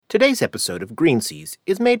Today's episode of Green Seas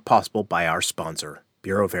is made possible by our sponsor,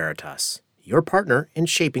 Bureau Veritas, your partner in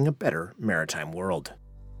shaping a better maritime world.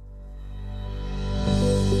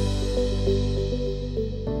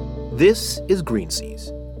 This is Green Seas,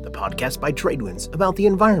 the podcast by Tradewinds about the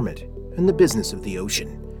environment and the business of the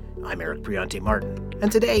ocean. I'm Eric Priante Martin,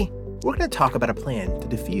 and today we're going to talk about a plan to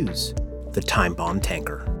defuse the time bomb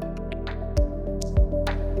tanker.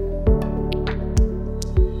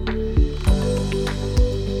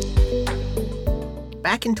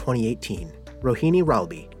 Back in 2018, Ian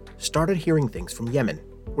Ralby started hearing things from Yemen,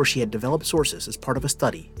 where she had developed sources as part of a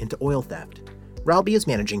study into oil theft. Ralby is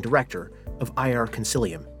managing director of IR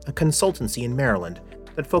Concilium, a consultancy in Maryland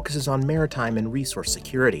that focuses on maritime and resource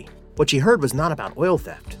security. What she heard was not about oil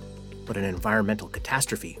theft, but an environmental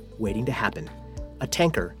catastrophe waiting to happen. A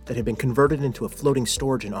tanker that had been converted into a floating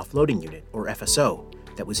storage and offloading unit, or FSO,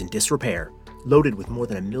 that was in disrepair, loaded with more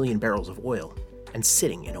than 1 million barrels of oil, and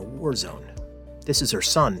sitting in a war zone. This is her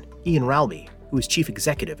son, Ian Ralby, who is chief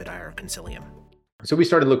executive at IR Concilium. So we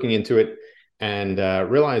started looking into it and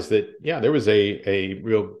realized that, there was a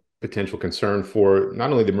real potential concern for not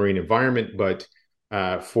only the marine environment, but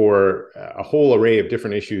for a whole array of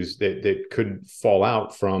different issues that could fall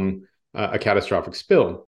out from a catastrophic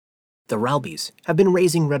spill. The Ralbys have been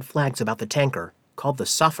raising red flags about the tanker, called the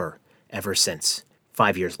Suffer, ever since.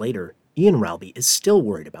 5 years later, Ian Ralby is still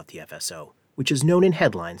worried about the FSO, which is known in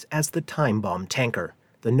headlines as the time bomb tanker,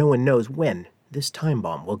 though no one knows when this time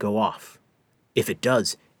bomb will go off. If it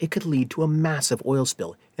does, it could lead to a massive oil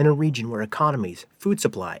spill in a region where economies, food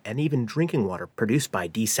supply, and even drinking water produced by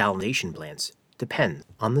desalination plants depend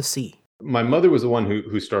on the sea. My mother was the one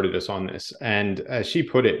who started us on this, and as she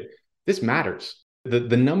put it, this matters.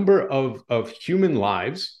 The number of human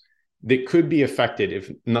lives that could be affected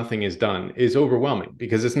if nothing is done is overwhelming,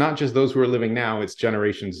 because it's not just those who are living now, it's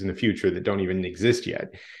generations in the future that don't even exist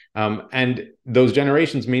yet. And those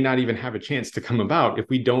generations may not even have a chance to come about if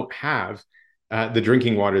we don't have the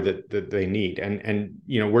drinking water that they need. And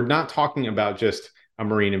we're not talking about just a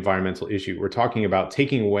marine environmental issue. We're talking about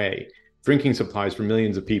taking away drinking supplies for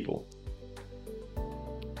millions of people.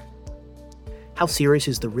 How serious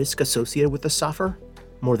is the risk associated with the Suffer?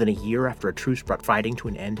 More than a year after a truce brought fighting to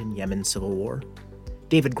an end in Yemen's civil war?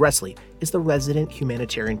 David Gressly is the resident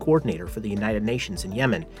humanitarian coordinator for the United Nations in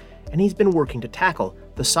Yemen, and he's been working to tackle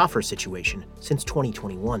the Suffer situation since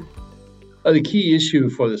 2021. The key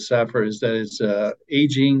issue for the Suffer is that it's an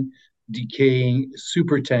aging, decaying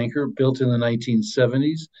supertanker built in the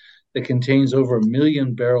 1970s that contains over 1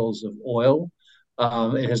 million barrels of oil.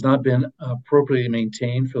 It has not been appropriately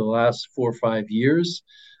maintained for the last 4 or 5 years.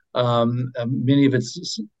 Many of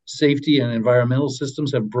its safety and environmental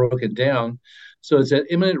systems have broken down. So it's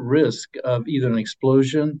at imminent risk of either an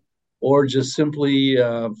explosion or just simply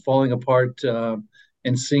falling apart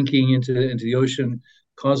and sinking into the ocean,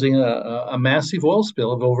 causing a massive oil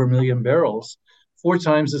spill of over 1 million barrels, 4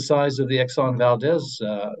 times the size of the Exxon Valdez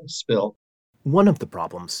spill. One of the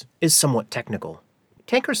problems is somewhat technical.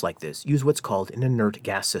 Tankers like this use what's called an inert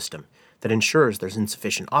gas system that ensures there's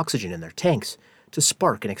insufficient oxygen in their tanks to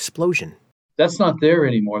spark an explosion. That's not there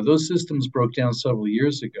anymore. Those systems broke down several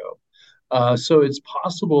years ago. So it's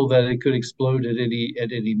possible that it could explode at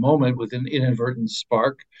any moment with an inadvertent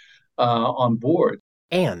spark on board.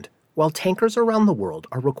 And while tankers around the world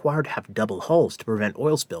are required to have double hulls to prevent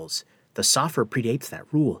oil spills, the Suffer predates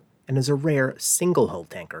that rule and is a rare single-hull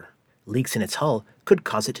tanker. Leaks in its hull could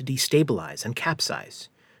cause it to destabilize and capsize.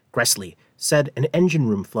 Gressly said an engine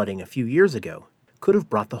room flooding a few years ago could have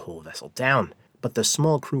brought the whole vessel down, but the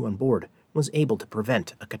small crew on board was able to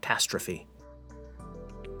prevent a catastrophe.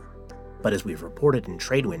 But as we've reported in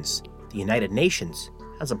Tradewinds, the United Nations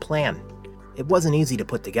has a plan. It wasn't easy to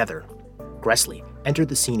put together. Gressly entered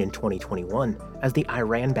the scene in 2021 as the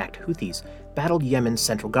Iran-backed Houthis battled Yemen's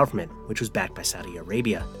central government, which was backed by Saudi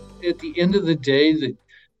Arabia. At the end of the day,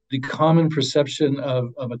 the common perception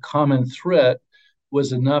of a common threat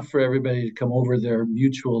was enough for everybody to come over their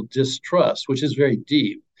mutual distrust, which is very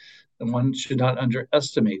deep. And one should not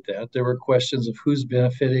underestimate that. There were questions of who's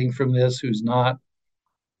benefiting from this, who's not.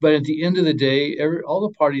 But at the end of the day, all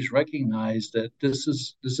the parties recognized that this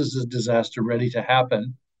is a disaster ready to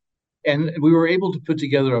happen. And we were able to put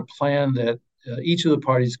together a plan that each of the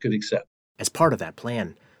parties could accept. As part of that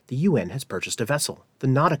plan, the UN has purchased a vessel, the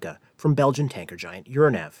Nautica, from Belgian tanker giant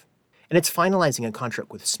Euronav. And it's finalizing a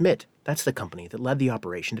contract with Smit, that's the company that led the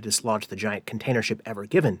operation to dislodge the giant container ship Ever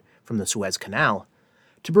Given from the Suez Canal,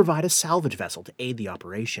 to provide a salvage vessel to aid the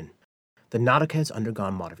operation. The Nautica has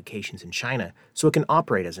undergone modifications in China so it can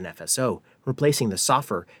operate as an FSO, replacing the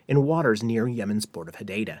Suffer in waters near Yemen's port of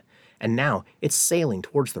Hodeidah, and now it's sailing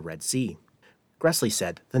towards the Red Sea. Gressly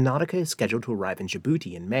said the Nautica is scheduled to arrive in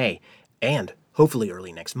Djibouti in May, and, hopefully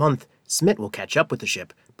early next month, Smit will catch up with the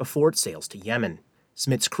ship before it sails to Yemen.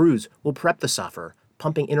 Smit's crews will prep the Safar,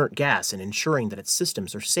 pumping inert gas and ensuring that its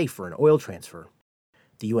systems are safe for an oil transfer.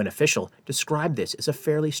 The UN official described this as a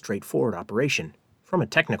fairly straightforward operation, from a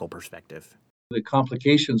technical perspective. The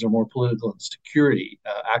complications are more political and security,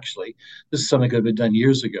 actually. This is something that could have been done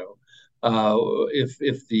years ago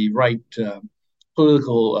if the right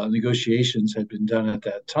political negotiations had been done at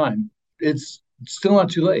that time. It's still not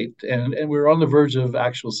too late, and we're on the verge of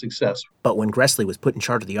actual success. But when Gressly was put in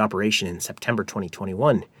charge of the operation in September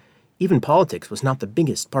 2021, even politics was not the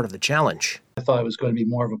biggest part of the challenge. I thought it was going to be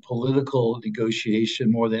more of a political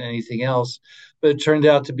negotiation more than anything else, but it turned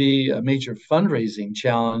out to be a major fundraising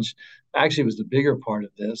challenge. Actually, it was the bigger part of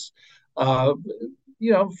this.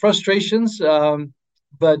 Frustrations,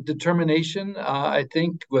 but determination, I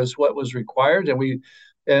think, was what was required,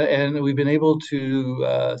 and we've been able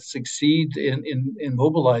to succeed in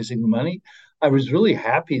mobilizing the money. I was really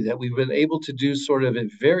happy that we've been able to do sort of a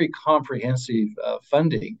very comprehensive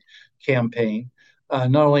funding campaign,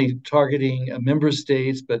 not only targeting member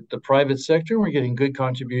states, but the private sector. We're getting good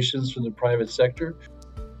contributions from the private sector.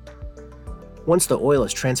 Once the oil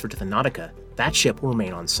is transferred to the Nautica, that ship will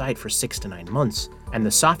remain on site for 6 to 9 months, and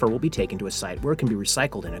the Safar will be taken to a site where it can be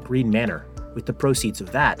recycled in a green manner, with the proceeds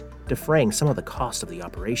of that defraying some of the cost of the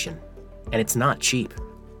operation. And it's not cheap.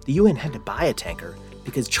 The UN had to buy a tanker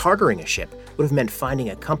because chartering a ship would have meant finding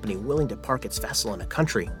a company willing to park its vessel in a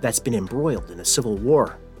country that's been embroiled in a civil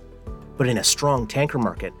war. But in a strong tanker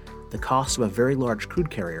market, the cost of a very large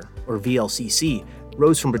crude carrier, or VLCC,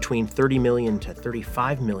 rose from between $30 million to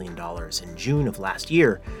 $35 million in June of last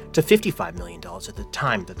year to $55 million at the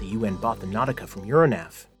time that the UN bought the Nautica from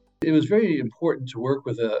Euronav. It was very important to work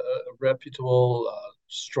with a reputable,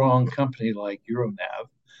 strong company like Euronav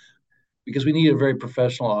because we need a very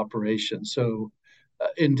professional operation. So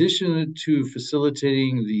in addition to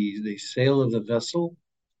facilitating the sale of the vessel,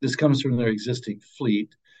 this comes from their existing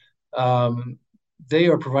fleet. They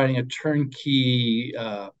are providing a turnkey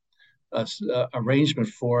arrangement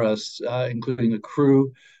for us, including a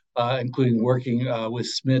crew, including working with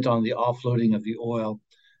Smit on the offloading of the oil,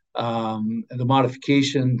 and the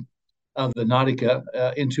modification of the Nautica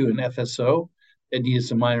into an FSO. It needed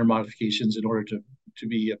some minor modifications in order to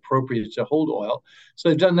be appropriate to hold oil. So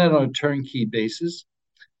they've done that on a turnkey basis.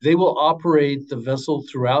 They will operate the vessel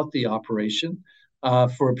throughout the operation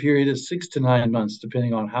for a period of 6 to 9 months,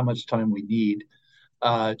 depending on how much time we need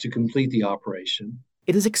to complete the operation.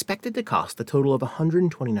 It is expected to cost a total of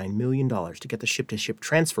 $129 million to get the ship-to-ship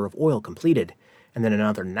transfer of oil completed, and then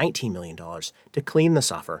another $19 million to clean the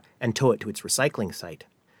Safar and tow it to its recycling site.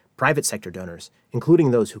 Private sector donors,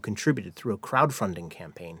 including those who contributed through a crowdfunding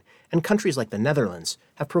campaign, and countries like the Netherlands,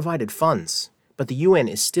 have provided funds, but the UN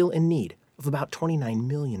is still in need of about $29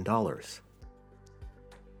 million.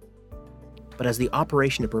 But as the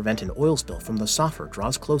operation to prevent an oil spill from the Safar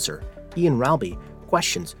draws closer, Ian Ralby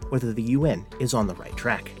questions whether the UN is on the right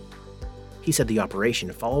track. He said the operation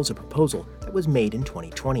follows a proposal that was made in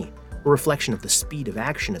 2020, a reflection of the speed of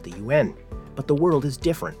action at the UN, but the world is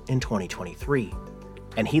different in 2023.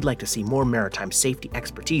 And he'd like to see more maritime safety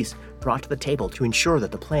expertise brought to the table to ensure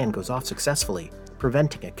that the plan goes off successfully,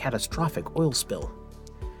 preventing a catastrophic oil spill.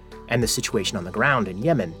 And the situation on the ground in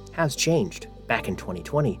Yemen has changed. Back in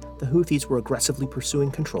 2020, the Houthis were aggressively pursuing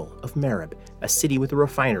control of Marib, a city with a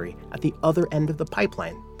refinery at the other end of the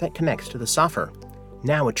pipeline that connects to the Safar.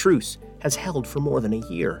 Now a truce has held for more than a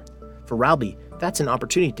year. For Ralby, that's an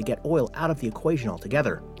opportunity to get oil out of the equation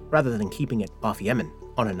altogether, rather than keeping it off Yemen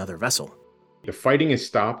on another vessel. The fighting is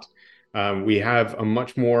stopped. We have a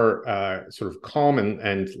much more sort of calm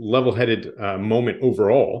and level-headed moment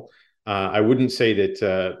overall. I wouldn't say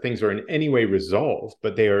that things are in any way resolved,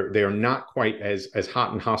 but they are not quite as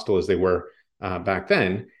hot and hostile as they were back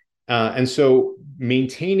then. And so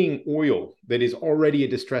maintaining oil that is already a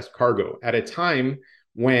distressed cargo at a time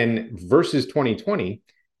when, versus 2020,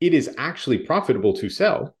 it is actually profitable to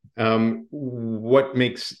sell. What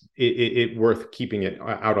makes it worth keeping it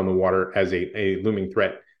out on the water as a looming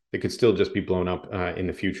threat that could still just be blown up in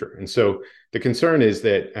the future? And so the concern is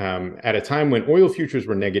that at a time when oil futures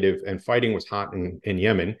were negative and fighting was hot in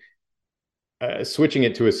Yemen, switching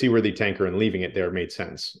it to a seaworthy tanker and leaving it there made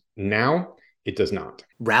sense. Now, it does not.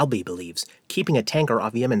 Ralby believes keeping a tanker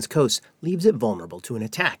off Yemen's coast leaves it vulnerable to an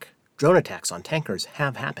attack. Drone attacks on tankers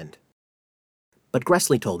have happened. But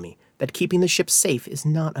Gressly told me that keeping the ship safe is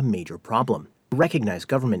not a major problem. The recognized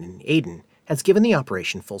government in Aden has given the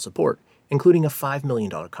operation full support, including a $5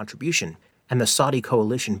 million contribution, and the Saudi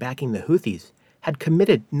coalition backing the Houthis had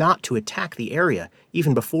committed not to attack the area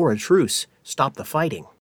even before a truce stopped the fighting.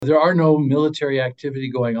 There are no military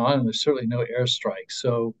activity going on, and there's certainly no airstrikes.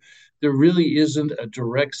 So there really isn't a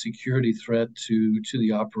direct security threat to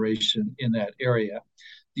the operation in that area.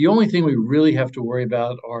 The only thing we really have to worry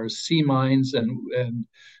about are sea mines, and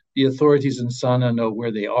the authorities in Sana'a know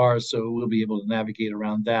where they are, so we'll be able to navigate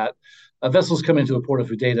around that. Vessels come into the port of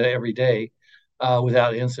Hodeidah every day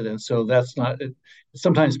without incident, so that's not it's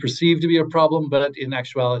sometimes perceived to be a problem, but in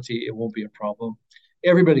actuality, it won't be a problem.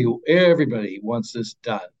 Everybody wants this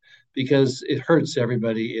done because it hurts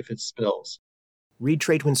everybody if it spills. Read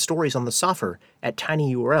Tradewind's stories on the Safar at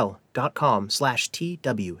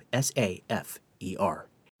tinyurl.com/TWSAFER.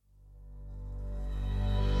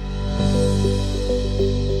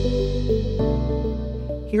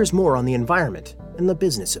 Here's more on the environment and the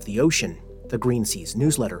business of the ocean. The Green Seas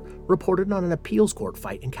newsletter reported on an appeals court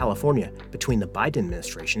fight in California between the Biden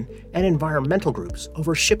administration and environmental groups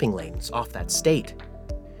over shipping lanes off that state.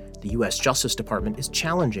 The U.S. Justice Department is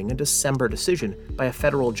challenging a December decision by a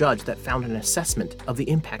federal judge that found an assessment of the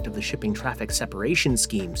impact of the shipping traffic separation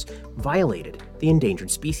schemes violated the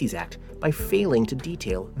Endangered Species Act by failing to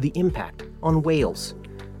detail the impact on whales.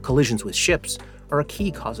 Collisions with ships are a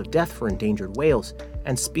key cause of death for endangered whales,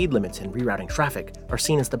 and speed limits and rerouting traffic are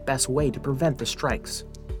seen as the best way to prevent the strikes.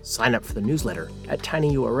 Sign up for the newsletter at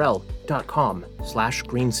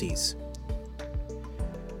tinyurl.com/greenseas.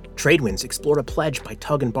 Tradewinds explored a pledge by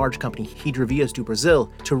tug and barge company Hidrovias do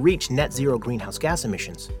Brasil to reach net zero greenhouse gas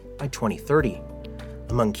emissions by 2030.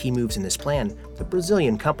 Among key moves in this plan, the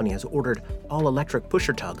Brazilian company has ordered all-electric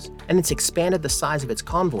pusher tugs, and it's expanded the size of its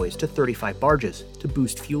convoys to 35 barges to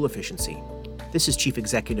boost fuel efficiency. This is Chief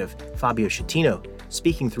Executive Fabio Schettino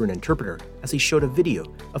speaking through an interpreter as he showed a video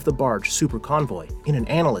of the barge Super Convoy in an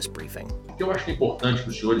analyst briefing.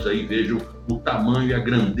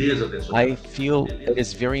 I feel it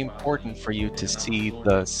is very important for you to see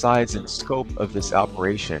the size and scope of this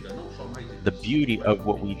operation, the beauty of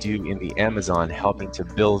what we do in the Amazon, helping to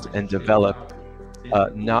build and develop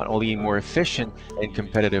not only more efficient and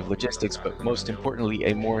competitive logistics, but most importantly,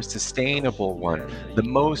 a more sustainable one, the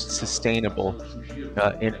most sustainable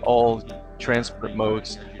in all transport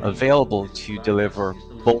modes available to deliver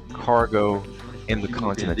bulk cargo in the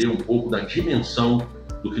continent.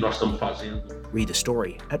 Read the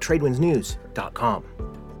story at tradewindsnews.com.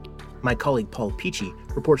 My colleague Paul Peachy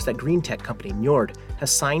reports that green tech company Njord has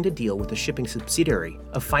signed a deal with the shipping subsidiary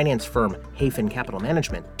of finance firm Hayfin Capital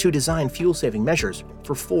Management to design fuel-saving measures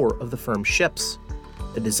for 4 of the firm's ships.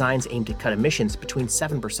 The designs aim to cut emissions between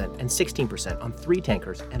 7% and 16% on 3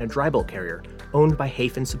 tankers and a dry bulk carrier owned by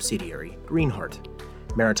Hayfin subsidiary Greenheart.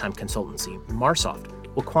 Maritime consultancy Marsoft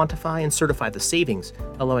will quantify and certify the savings,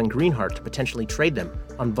 allowing Greenheart to potentially trade them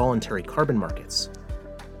on voluntary carbon markets.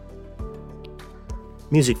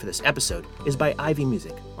 Music for this episode is by Ivy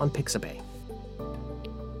Music on Pixabay.